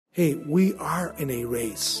Hey, we are in a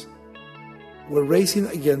race. We're racing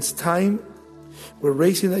against time. We're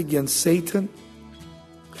racing against Satan.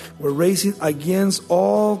 We're racing against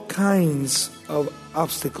all kinds of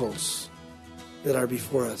obstacles that are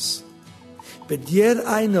before us. But yet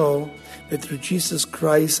I know that through Jesus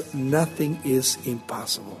Christ, nothing is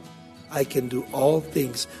impossible. I can do all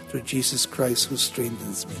things through Jesus Christ who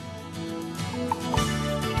strengthens me.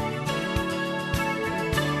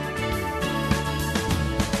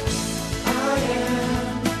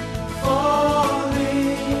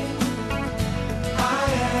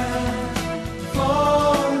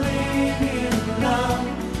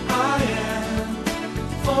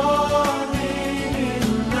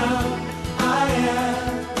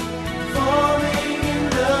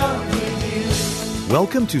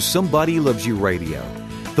 Welcome to Somebody Loves You Radio,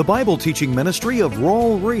 the Bible teaching ministry of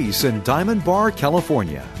Raul Ries in Diamond Bar,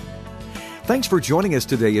 California. Thanks for joining us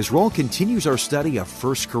today as Raul continues our study of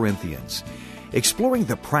 1 Corinthians. Exploring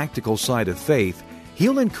the practical side of faith,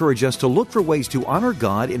 he'll encourage us to look for ways to honor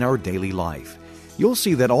God in our daily life. You'll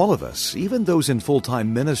see that all of us, even those in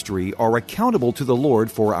full-time ministry, are accountable to the Lord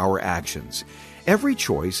for our actions. Every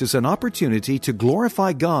choice is an opportunity to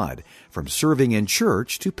glorify God, from serving in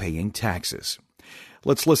church to paying taxes.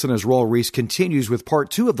 Let's listen as Raul Ries continues with part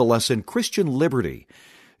 2 of the lesson, Christian Liberty.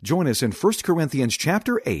 Join us in 1 Corinthians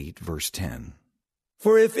chapter 8, verse 10.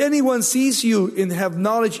 For if anyone sees you and have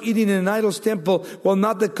knowledge eating in an idol's temple, will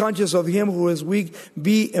not the conscience of him who is weak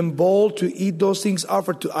be emboldened to eat those things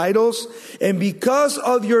offered to idols? And because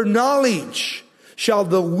of your knowledge shall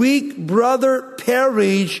the weak brother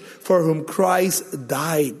perish for whom Christ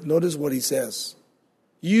died. Notice what he says.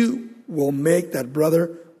 You will make that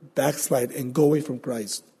brother backslide and go away from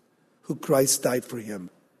Christ, who Christ died for him.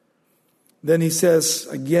 Then he says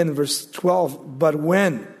again, verse 12, but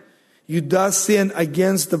when you thus sin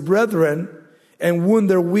against the brethren and wound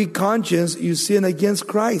their weak conscience, you sin against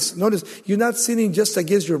Christ. Notice, you're not sinning just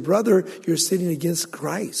against your brother, you're sinning against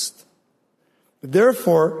Christ.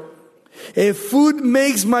 Therefore, if food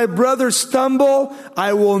makes my brother stumble,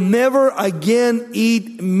 I will never again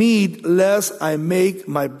eat meat lest I make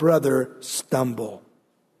my brother stumble.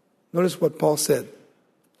 Notice what Paul said.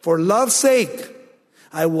 For love's sake,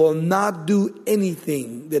 I will not do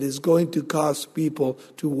anything that is going to cause people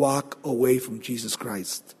to walk away from Jesus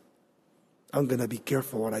Christ. I'm going to be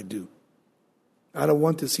careful what I do. I don't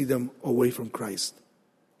want to see them away from Christ.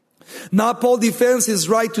 Now Paul defends his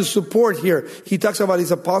right to support here. He talks about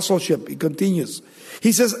his apostleship. He continues.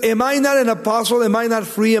 He says, am I not an apostle? Am I not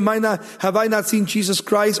free? Have I not seen Jesus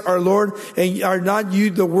Christ our Lord? And are not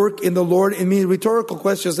you the work in the Lord? I mean, rhetorical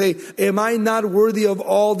questions. Hey, am I not worthy of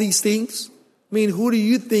all these things? I mean, who do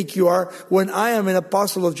you think you are when I am an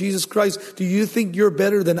apostle of Jesus Christ? Do you think you're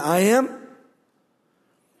better than I am?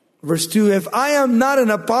 Verse 2, if I am not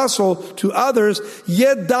an apostle to others,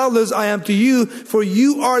 yet doubtless I am to you, for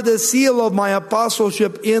you are the seal of my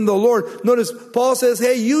apostleship in the Lord. Notice, Paul says,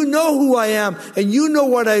 hey, you know who I am, and you know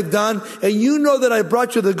what I've done, and you know that I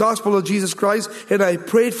brought you the gospel of Jesus Christ, and I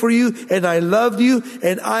prayed for you, and I loved you,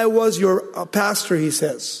 and I was your pastor, he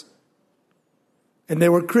says. And they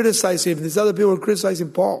were criticizing him. These other people were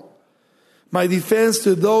criticizing Paul. My defense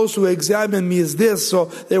to those who examine me is this. So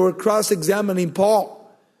they were cross-examining Paul.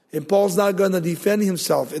 And Paul's not going to defend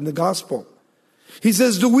himself in the gospel. He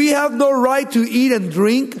says, do we have no right to eat and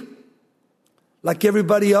drink like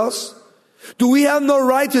everybody else? Do we have no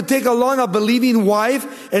right to take along a believing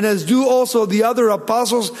wife, and as do also the other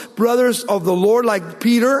apostles, brothers of the Lord, like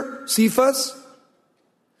Peter, Cephas?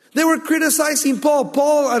 They were criticizing Paul.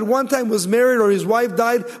 Paul at one time was married, or his wife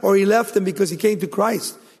died, or he left him because he came to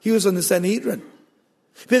Christ. He was on the Sanhedrin.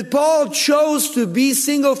 But Paul chose to be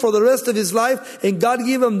single for the rest of his life, and God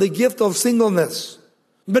gave him the gift of singleness.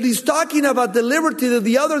 But he's talking about the liberty that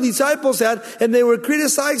the other disciples had, and they were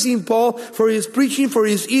criticizing Paul for his preaching, for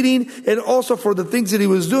his eating, and also for the things that he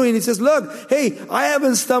was doing. He says, look, hey, I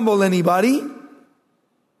haven't stumbled anybody.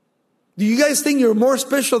 Do you guys think you're more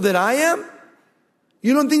special than I am?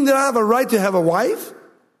 You don't think that I have a right to have a wife?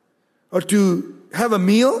 Or to have a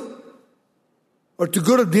meal? Or to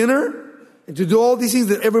go to dinner? And to do all these things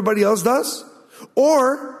that everybody else does?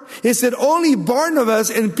 Or is it only Barnabas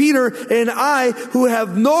and Peter and I who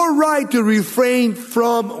have no right to refrain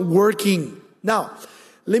from working? Now,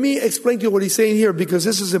 let me explain to you what he's saying here, because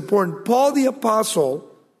this is important. Paul the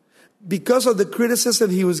apostle, because of the criticism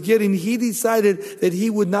he was getting, he decided that he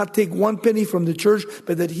would not take one penny from the church,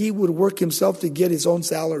 but that he would work himself to get his own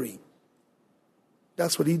salary.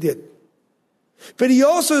 That's what he did. But he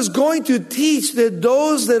also is going to teach that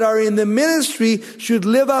those that are in the ministry should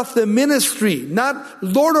live off the ministry, not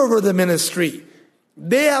lord over the ministry.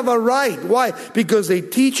 They have a right. Why? Because they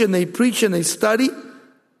teach and they preach and they study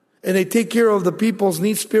and they take care of the people's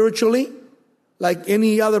needs spiritually, like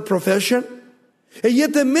any other profession. And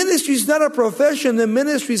yet the ministry is not a profession. The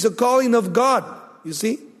ministry is a calling of God. You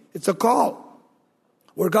see? It's a call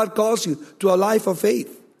where God calls you to a life of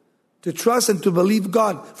faith, to trust and to believe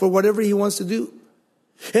God for whatever He wants to do.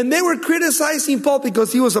 And they were criticizing Paul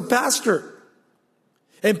because he was a pastor.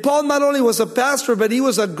 And Paul not only was a pastor, but he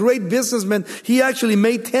was a great businessman. He actually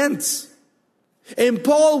made tents. And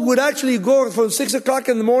Paul would actually go from 6 o'clock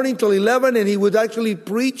in the morning till 11, and he would actually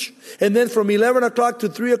preach. And then from 11 o'clock to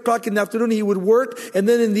 3 o'clock in the afternoon, he would work. And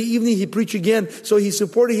then in the evening, he'd preach again. So he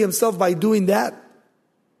supported himself by doing that.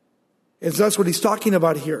 And so that's what he's talking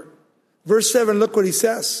about here. Verse 7, look what he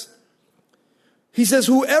says. He says,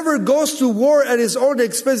 whoever goes to war at his own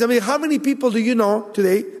expense. I mean, how many people do you know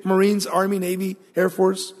today, Marines, Army, Navy, Air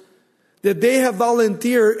Force, that they have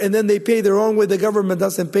volunteered and then they pay their own way, the government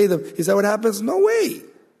doesn't pay them? Is that what happens? No way.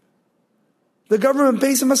 The government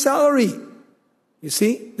pays them a salary. You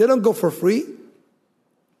see, they don't go for free.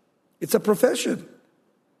 It's a profession.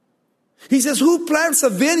 He says, who plants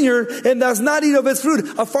a vineyard and does not eat of its fruit?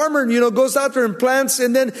 A farmer, goes out there and plants,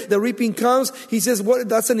 and then the reaping comes. He says, what,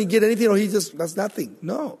 doesn't he get anything? Or he just does nothing.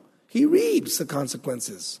 No, he reaps the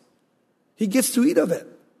consequences. He gets to eat of it.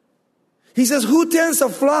 He says, who tends a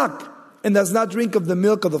flock and does not drink of the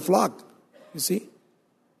milk of the flock? You see?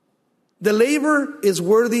 The labor is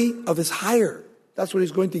worthy of his hire. That's what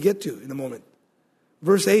he's going to get to in a moment.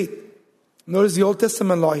 Verse 8. Notice the Old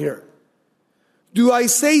Testament law here. Do I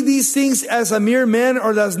say these things as a mere man,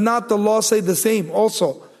 or does not the law say the same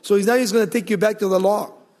also? So he's not just going to take you back to the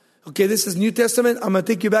law. Okay, this is New Testament. I'm going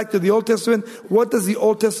to take you back to the Old Testament. What does the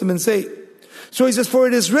Old Testament say? So he says, for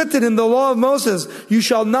it is written in the law of Moses, you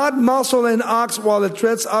shall not muzzle an ox while it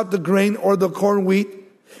treads out the grain or the corn wheat.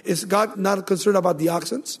 Is God not concerned about the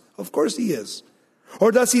oxen? Of course he is. Or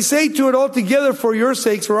does he say to it altogether for your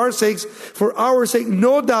sakes, for our sakes, for our sake?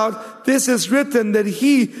 No doubt this is written, that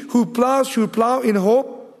he who plows should plow in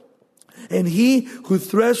hope, and he who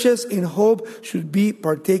threshes in hope should be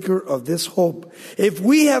partaker of this hope. If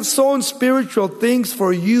we have sown spiritual things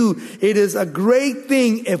for you, it is a great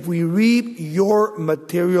thing if we reap your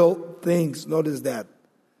material things. Notice that.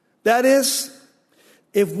 That is,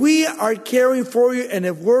 if we are caring for you and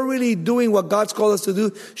if we're really doing what God's called us to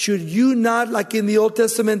do, should you not, like in the Old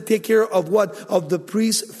Testament, take care of what? Of the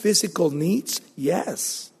priest's physical needs?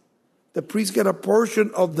 Yes. The priest get a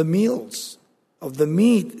portion of the meals, of the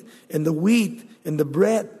meat and the wheat and the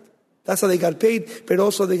bread. That's how they got paid, but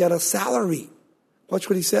also they got a salary. Watch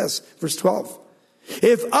what he says, verse 12.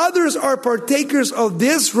 If others are partakers of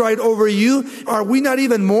this right over you, are we not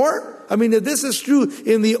even more? I mean, if this is true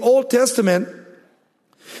in the Old Testament,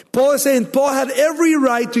 Paul is saying Paul had every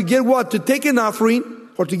right to get what? To take an offering,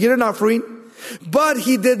 or to get an offering. But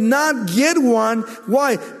he did not get one.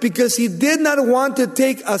 Why? Because he did not want to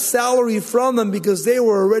take a salary from them, because they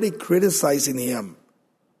were already criticizing him.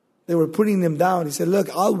 They were putting him down. He said, look,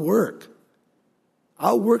 I'll work.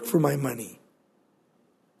 I'll work for my money.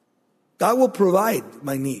 God will provide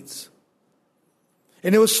my needs.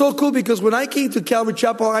 And it was so cool, because when I came to Calvary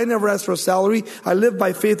Chapel, I never asked for a salary. I lived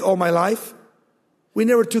by faith all my life. We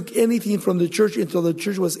never took anything from the church until the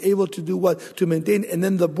church was able to do what? To maintain. And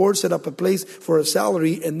then the board set up a place for a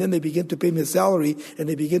salary, and then they began to pay me a salary, and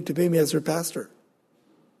they began to pay me as their pastor.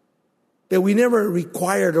 But we never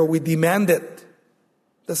required or we demanded.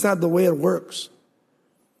 That's not the way it works.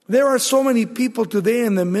 There are so many people today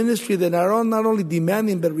in the ministry that are not only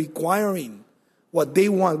demanding but requiring what they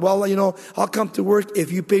want. Well, I'll come to work if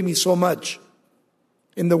you pay me so much.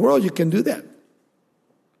 In the world, you can do that.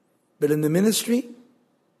 But in the ministry,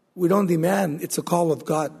 we don't demand. It's a call of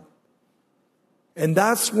God. And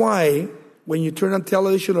that's why when you turn on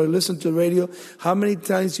television or listen to the radio, how many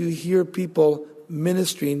times you hear people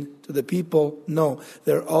ministering to the people? No,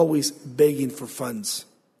 they're always begging for funds.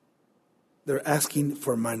 They're asking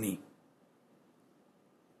for money.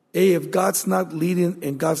 Hey, if God's not leading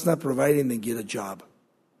and God's not providing, then get a job.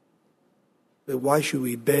 But why should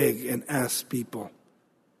we beg and ask people?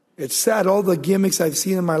 It's sad. All the gimmicks I've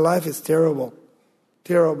seen in my life is terrible.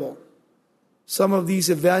 Terrible. Some of these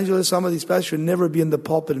evangelists, some of these pastors should never be in the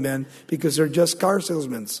pulpit, man, because they're just car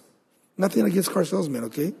salesmen. Nothing against car salesmen,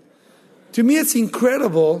 okay? To me, it's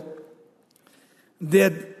incredible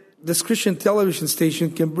that this Christian television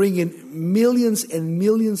station can bring in millions and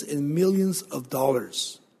millions and millions of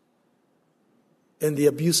dollars. And the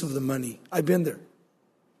abuse of the money. I've been there.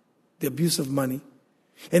 The abuse of money.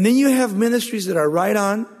 And then you have ministries that are right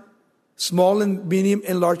on, Small and medium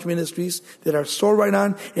and large ministries that are so right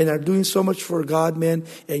on and are doing so much for God, man,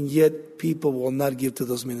 and yet people will not give to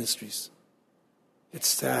those ministries. It's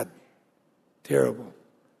sad. Terrible.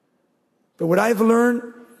 But what I've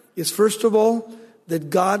learned is, first of all,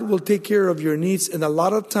 that God will take care of your needs. And a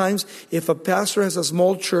lot of times, if a pastor has a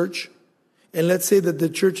small church, and let's say that the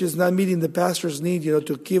church is not meeting the pastor's need,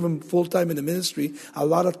 to give him full-time in the ministry, a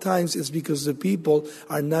lot of times it's because the people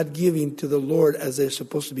are not giving to the Lord as they're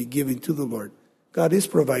supposed to be giving to the Lord. God is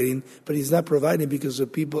providing, but He's not providing because the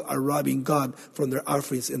people are robbing God from their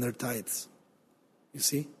offerings and their tithes. You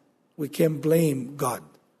see? We can't blame God.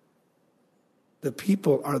 The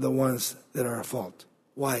people are the ones that are at fault.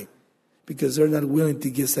 Why? Because they're not willing to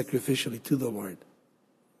give sacrificially to the Lord.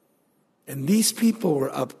 And these people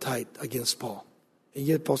were uptight against Paul. And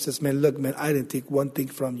yet Paul says, man, look, man, I didn't take one thing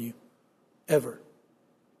from you. Ever.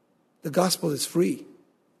 The gospel is free.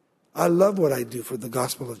 I love what I do for the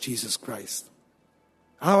gospel of Jesus Christ.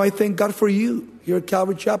 How I thank God for you here at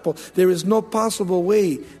Calvary Chapel. There is no possible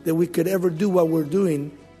way that we could ever do what we're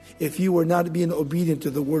doing if you were not being obedient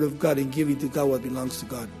to the Word of God and giving to God what belongs to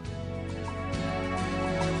God.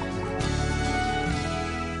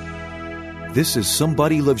 This is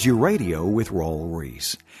Somebody Loves You Radio with Raul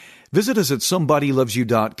Ries. Visit us at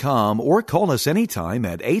somebodylovesyou.com or call us anytime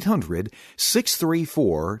at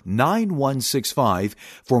 800-634-9165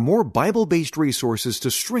 for more Bible-based resources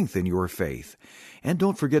to strengthen your faith. And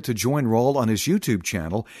don't forget to join Raul on his YouTube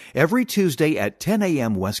channel every Tuesday at 10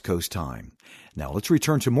 a.m. West Coast time. Now let's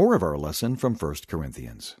return to more of our lesson from 1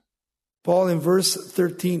 Corinthians. Paul in verse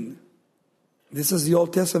 13, this is the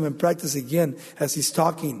Old Testament practice again as he's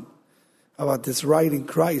talking about this right in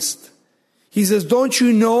Christ. He says, don't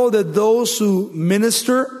you know that those who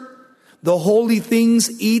minister the holy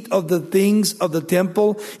things eat of the things of the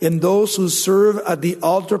temple, and those who serve at the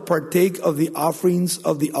altar partake of the offerings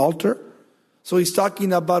of the altar? So he's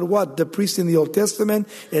talking about what? The priests in the Old Testament,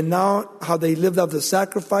 and now how they lived out the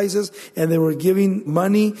sacrifices, and they were giving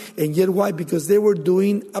money, and yet why? Because they were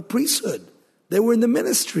doing a priesthood. They were in the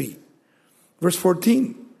ministry. Verse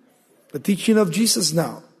 14, the teaching of Jesus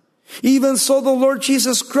now. Even so, the Lord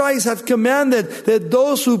Jesus Christ hath commanded that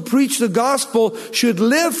those who preach the gospel should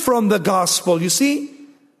live from the gospel. You see,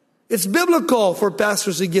 it's biblical for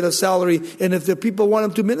pastors to get a salary, and if the people want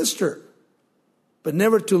them to minister, but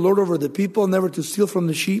never to lord over the people, never to steal from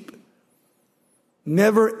the sheep,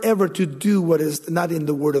 never ever to do what is not in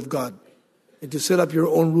the Word of God, and to set up your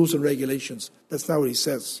own rules and regulations. That's not what he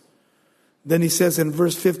says. Then he says in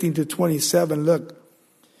verse 15 to 27, look,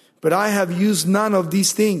 but I have used none of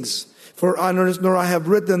these things for honor, nor I have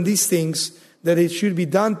written these things that it should be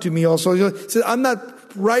done to me also. He says, I'm not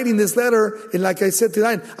writing this letter, and like I said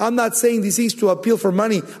tonight, I'm not saying these things to appeal for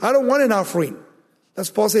money. I don't want an offering.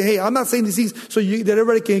 That's Paul saying, hey, I'm not saying these things so that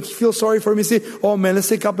everybody can feel sorry for me and say, oh man, let's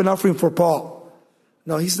take up an offering for Paul.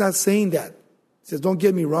 No, he's not saying that. He says, don't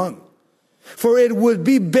get me wrong. For it would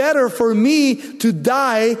be better for me to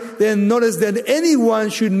die than, notice, that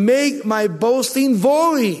anyone should make my boasting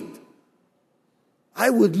void. I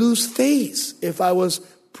would lose face if I was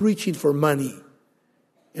preaching for money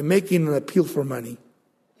and making an appeal for money.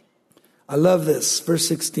 I love this, verse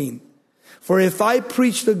 16. For if I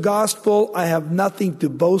preach the gospel, I have nothing to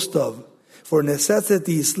boast of, for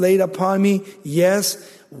necessity is laid upon me. Yes,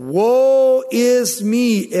 woe is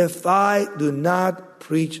me if I do not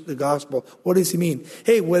preach the gospel. What does he mean?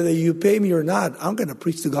 Hey, whether you pay me or not, I'm going to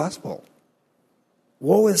preach the gospel.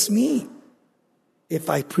 Woe is me if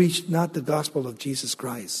I preach not the gospel of Jesus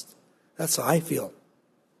Christ. That's how I feel.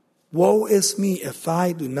 Woe is me if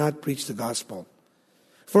I do not preach the gospel.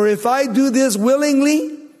 For if I do this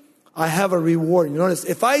willingly, I have a reward. You notice,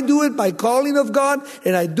 if I do it by calling of God,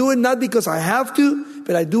 and I do it not because I have to,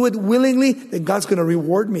 but I do it willingly, then God's going to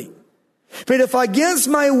reward me. But if against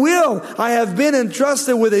my will I have been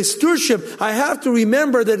entrusted with a stewardship, I have to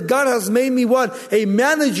remember that God has made me what? A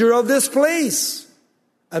manager of this place.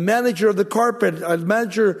 A manager of the carpet, a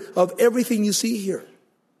manager of everything you see here.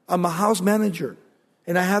 I'm a house manager,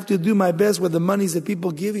 and I have to do my best with the monies that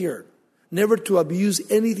people give here. Never to abuse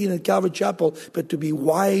anything at Calvary Chapel, but to be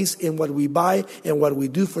wise in what we buy and what we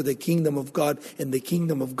do for the kingdom of God. And the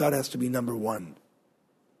kingdom of God has to be number one.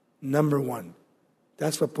 Number one.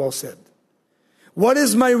 That's what Paul said. What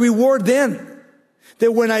is my reward then?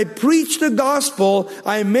 That when I preach the gospel,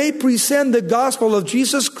 I may present the gospel of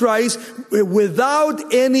Jesus Christ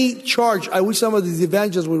without any charge. I wish some of these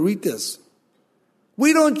evangelists would read this.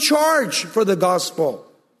 We don't charge for the gospel.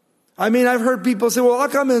 I mean, I've heard people say, well, I'll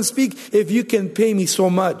come and speak if you can pay me so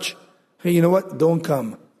much. Hey, you know what? Don't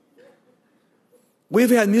come. We've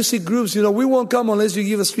had music groups, we won't come unless you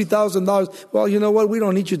give us $3,000. Well, you know what? We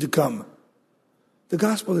don't need you to come. The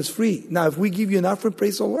gospel is free. Now, if we give you an offering,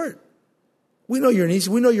 praise the Lord. We know your needs.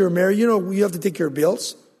 We know you're married. You know you have to take care of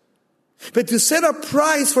bills. But to set a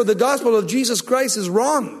price for the gospel of Jesus Christ is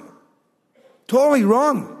wrong. Totally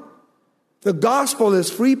wrong. The gospel is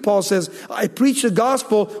free, Paul says. I preach the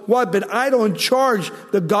gospel, what? But I don't charge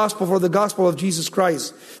the gospel for the gospel of Jesus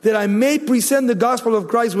Christ. That I may present the gospel of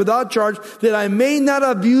Christ without charge, that I may not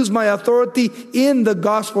abuse my authority in the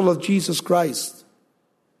gospel of Jesus Christ.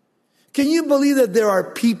 Can you believe that there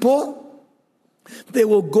are people that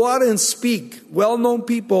will go out and speak, well-known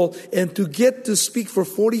people, and to get to speak for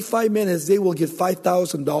 45 minutes, they will get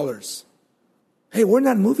 $5,000. Hey, we're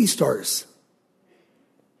not movie stars.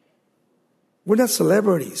 We're not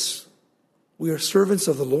celebrities. We are servants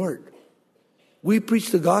of the Lord. We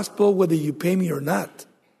preach the gospel whether you pay me or not.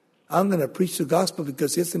 I'm going to preach the gospel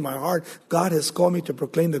because it's in my heart. God has called me to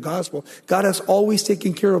proclaim the gospel. God has always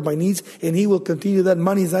taken care of my needs, and He will continue that.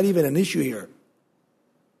 Money is not even an issue here.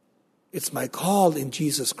 It's my call in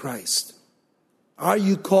Jesus Christ. Are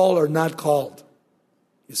you called or not called?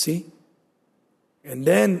 You see? And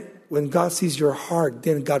then when God sees your heart,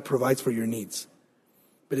 then God provides for your needs.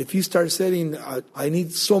 But if you start saying, I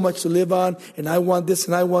need so much to live on, and I want this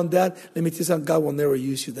and I want that, let me tell you something, God will never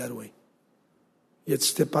use you that way. You have to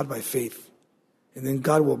step out by faith. And then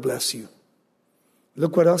God will bless you.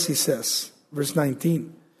 Look what else He says. Verse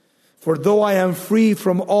 19. For though I am free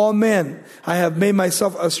from all men, I have made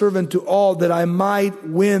myself a servant to all that I might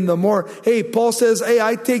win the more. Hey, Paul says, hey,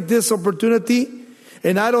 I take this opportunity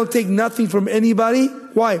and I don't take nothing from anybody.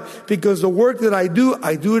 Why? Because the work that I do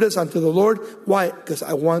it as unto the Lord. Why? Because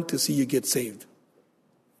I want to see you get saved.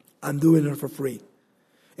 I'm doing it for free.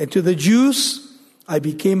 And to the Jews, I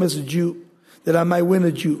became as a Jew, that I might win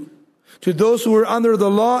a Jew. To those who are under the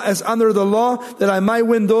law, as under the law, that I might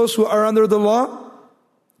win those who are under the law.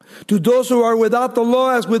 To those who are without the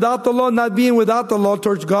law, as without the law, not being without the law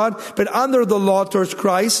towards God, but under the law towards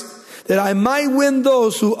Christ, that I might win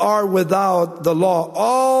those who are without the law.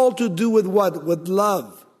 All to do with what? With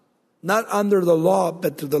love. Not under the law,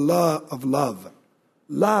 but to the law of love.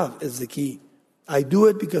 Love is the key. I do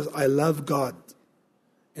it because I love God.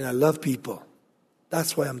 And I love people.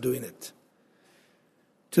 That's why I'm doing it.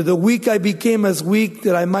 To the weak I became as weak,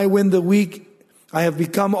 that I might win the weak. I have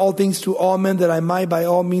become all things to all men, that I might by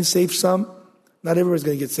all means save some. Not everyone's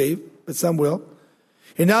going to get saved, but some will.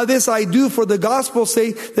 And now this I do for the gospel's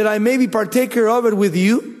sake, that I may be partaker of it with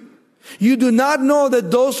you. You do not know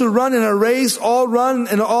that those who run in a race all run,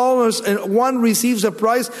 and one receives a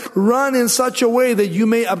prize. Run in such a way that you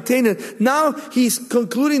may obtain it. Now he's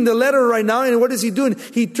concluding the letter right now, and what is he doing?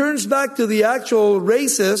 He turns back to the actual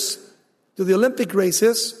races, to the Olympic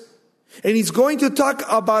races. And he's going to talk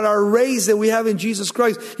about our race that we have in Jesus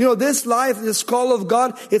Christ. You know, this life, this call of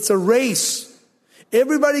God, it's a race.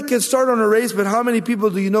 Everybody can start on a race, but how many people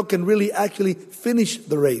do you know can really actually finish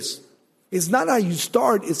the race? It's not how you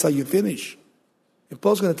start, it's how you finish. And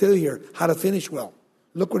Paul's going to tell you here how to finish well.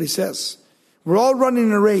 Look what he says. We're all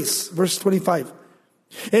running a race. Verse 25.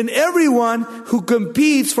 And everyone who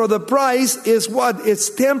competes for the prize is what? It's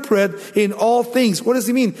temperate in all things. What does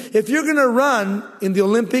he mean? If you're going to run in the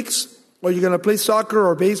Olympics, or you're going to play soccer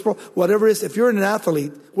or baseball, whatever it is, if you're an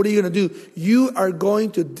athlete, what are you going to do? You are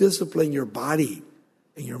going to discipline your body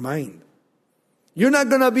and your mind. You're not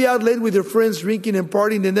going to be out late with your friends drinking and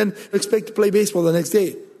partying and then expect to play baseball the next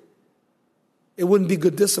day. It wouldn't be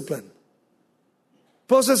good discipline.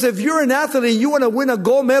 Paul says if you're an athlete and you want to win a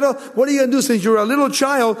gold medal, what are you going to do? Since you're a little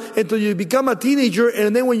child until you become a teenager,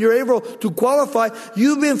 and then when you're able to qualify,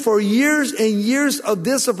 you've been for years and years of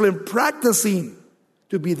discipline practicing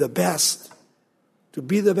to be the best. To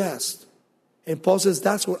be the best. And Paul says,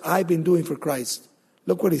 that's what I've been doing for Christ.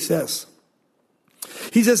 Look what he says.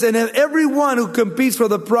 He says, and everyone who competes for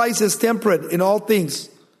the prize is temperate in all things.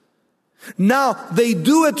 Now, they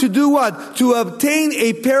do it to do what? To obtain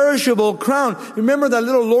a perishable crown. Remember that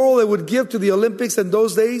little laurel they would give to the Olympics in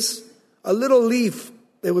those days? A little leaf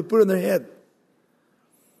they would put on their head.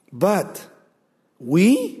 But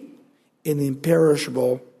we, an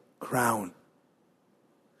imperishable crown.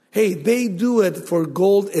 Hey, they do it for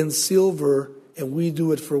gold and silver, and we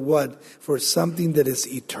do it for what? For something that is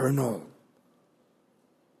eternal.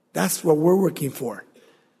 That's what we're working for.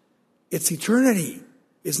 It's eternity.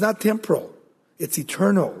 It's not temporal. It's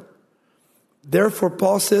eternal. Therefore,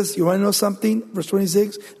 Paul says, you want to know something? Verse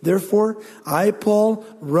 26, therefore, I, Paul,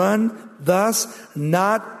 run thus,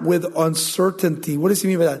 not with uncertainty. What does he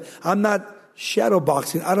mean by that? I'm not shadow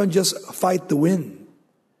boxing. I don't just fight the win.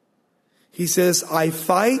 He says, I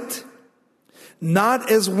fight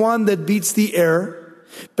not as one that beats the air.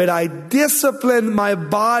 but I discipline my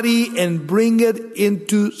body and bring it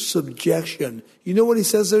into subjection. You know what he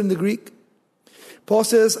says there in the Greek? Paul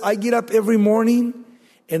says, I get up every morning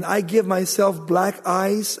and I give myself black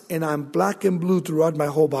eyes and I'm black and blue throughout my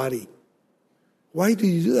whole body. Why do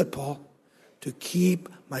you do that, Paul? To keep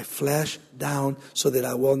my flesh down so that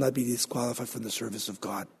I will not be disqualified from the service of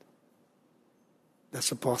God.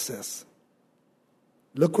 That's what Paul says.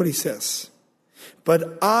 Look what he says.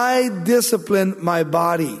 But I discipline my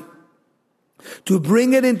body to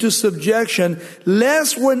bring it into subjection,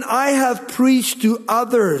 lest when I have preached to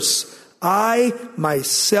others, I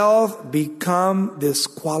myself become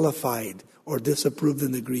disqualified or disapproved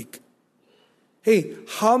in the Greek. Hey,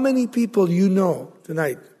 how many people you know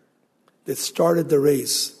tonight that started the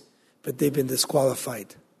race, but they've been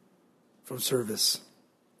disqualified from service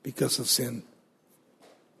because of sin?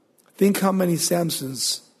 Think how many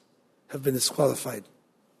Samsons have been disqualified.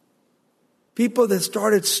 People that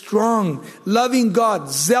started strong, loving God,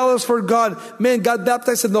 zealous for God. Man, got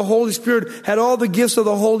baptized in the Holy Spirit, had all the gifts of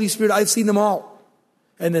the Holy Spirit. I've seen them all.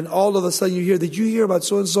 And then all of a sudden you hear, did you hear about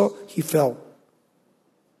so-and-so? He fell.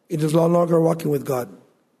 He is no longer walking with God.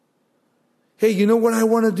 Hey, you know what I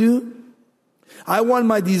want to do? I want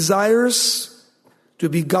my desires to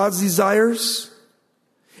be God's desires.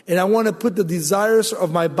 And I want to put the desires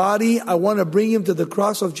of my body, I want to bring him to the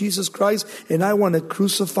cross of Jesus Christ, and I want to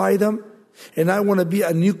crucify them. And I want to be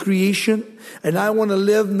a new creation. And I want to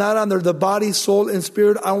live not under the body, soul, and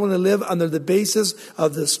spirit. I want to live under the basis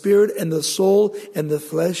of the spirit and the soul and the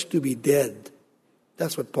flesh to be dead.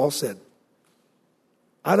 That's what Paul said.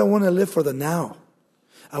 I don't want to live for the now.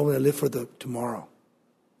 I want to live for the tomorrow.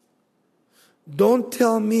 Don't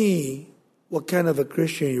tell me what kind of a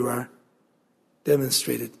Christian you are.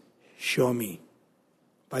 Demonstrate it. Show me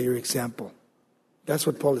by your example. That's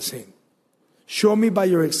what Paul is saying. Show me by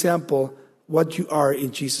your example what you are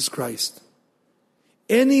in Jesus Christ.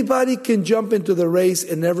 Anybody can jump into the race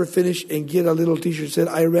and never finish and get a little t-shirt that said,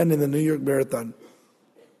 I ran in the New York Marathon.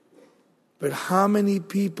 But how many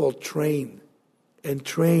people train and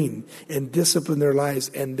discipline their lives,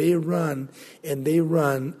 and they run and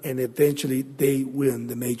eventually they win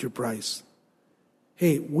the major prize?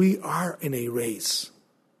 Hey, we are in a race.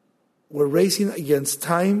 We're racing against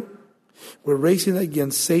time. We're racing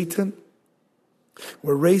against Satan.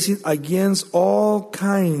 We're racing against all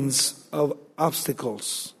kinds of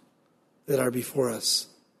obstacles that are before us.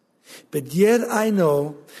 But yet I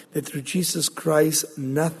know that through Jesus Christ,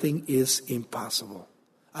 nothing is impossible.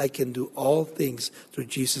 I can do all things through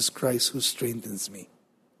Jesus Christ who strengthens me.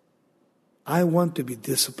 I want to be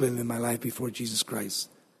disciplined in my life before Jesus Christ.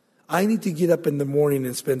 I need to get up in the morning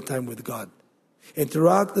and spend time with God. And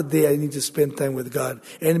throughout the day, I need to spend time with God.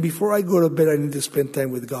 And before I go to bed, I need to spend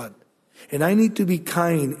time with God. And I need to be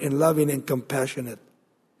kind and loving and compassionate.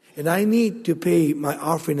 And I need to pay my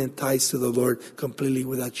offering and tithes to the Lord completely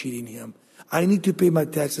without cheating him. I need to pay my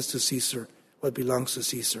taxes to Caesar, what belongs to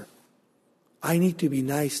Caesar. I need to be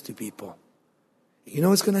nice to people. You know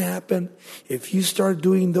what's going to happen? If you start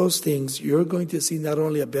doing those things, you're going to see not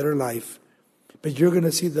only a better life, but you're going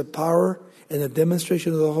to see the power and the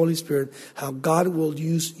demonstration of the Holy Spirit, how God will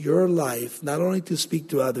use your life not only to speak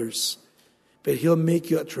to others, but he'll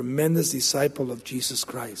make you a tremendous disciple of Jesus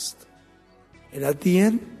Christ. And at the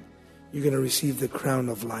end, you're going to receive the crown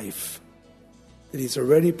of life that he's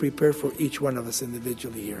already prepared for each one of us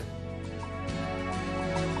individually here.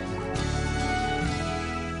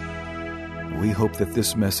 We hope that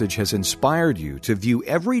this message has inspired you to view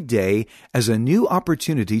every day as a new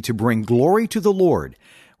opportunity to bring glory to the Lord,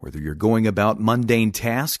 whether you're going about mundane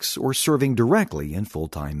tasks or serving directly in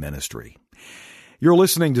full-time ministry. You're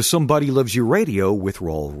listening to Somebody Loves You Radio with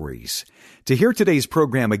Raul Ries. To hear today's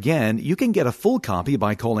program again, you can get a full copy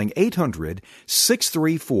by calling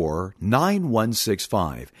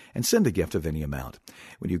 800-634-9165 and send a gift of any amount.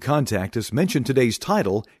 When you contact us, mention today's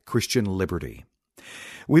title, Christian Liberty.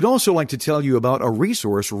 We'd also like to tell you about a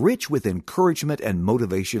resource rich with encouragement and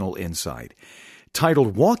motivational insight.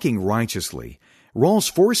 Titled Walking Righteously,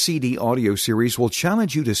 Raul's 4-CD audio series will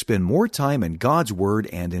challenge you to spend more time in God's Word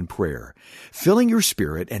and in prayer, filling your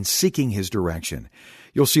spirit and seeking His direction.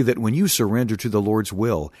 You'll see that when you surrender to the Lord's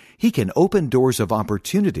will, He can open doors of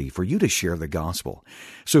opportunity for you to share the gospel.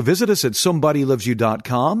 So visit us at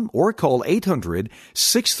somebodylovesyou.com or call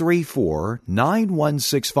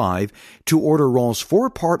 800-634-9165 to order Raul's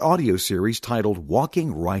 4-part audio series titled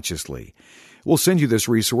Walking Righteously. We'll send you this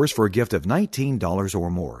resource for a gift of $19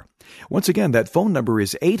 or more. Once again, that phone number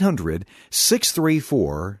is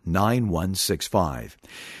 800-634-9165.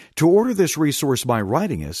 To order this resource by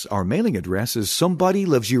writing us, our mailing address is Somebody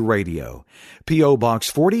Loves You Radio, P.O. Box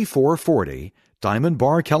 4440, Diamond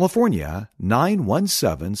Bar, California,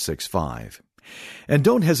 91765. And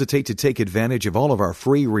don't hesitate to take advantage of all of our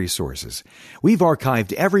free resources. We've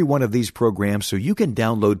archived every one of these programs so you can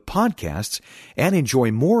download podcasts and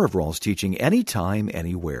enjoy more of Raul's teaching anytime,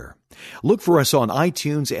 anywhere. Look for us on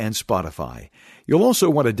iTunes and Spotify. You'll also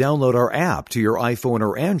want to download our app to your iPhone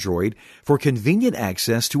or Android for convenient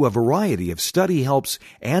access to a variety of study helps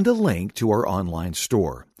and a link to our online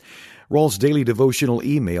store. Raul's daily devotional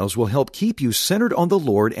emails will help keep you centered on the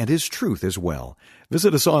Lord and His truth as well.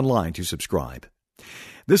 Visit us online to subscribe.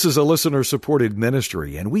 This is a listener-supported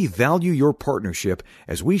ministry, and we value your partnership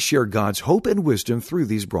as we share God's hope and wisdom through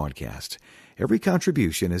these broadcasts. Every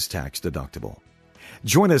contribution is tax-deductible.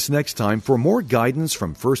 Join us next time for more guidance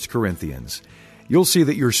from 1 Corinthians. You'll see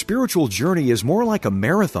that your spiritual journey is more like a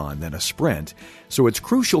marathon than a sprint, so it's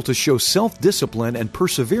crucial to show self-discipline and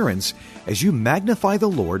perseverance as you magnify the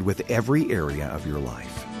Lord with every area of your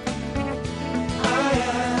life.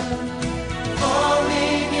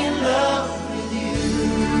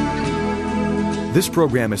 This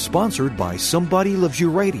program is sponsored by Somebody Loves You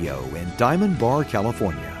Radio in Diamond Bar,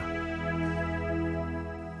 California.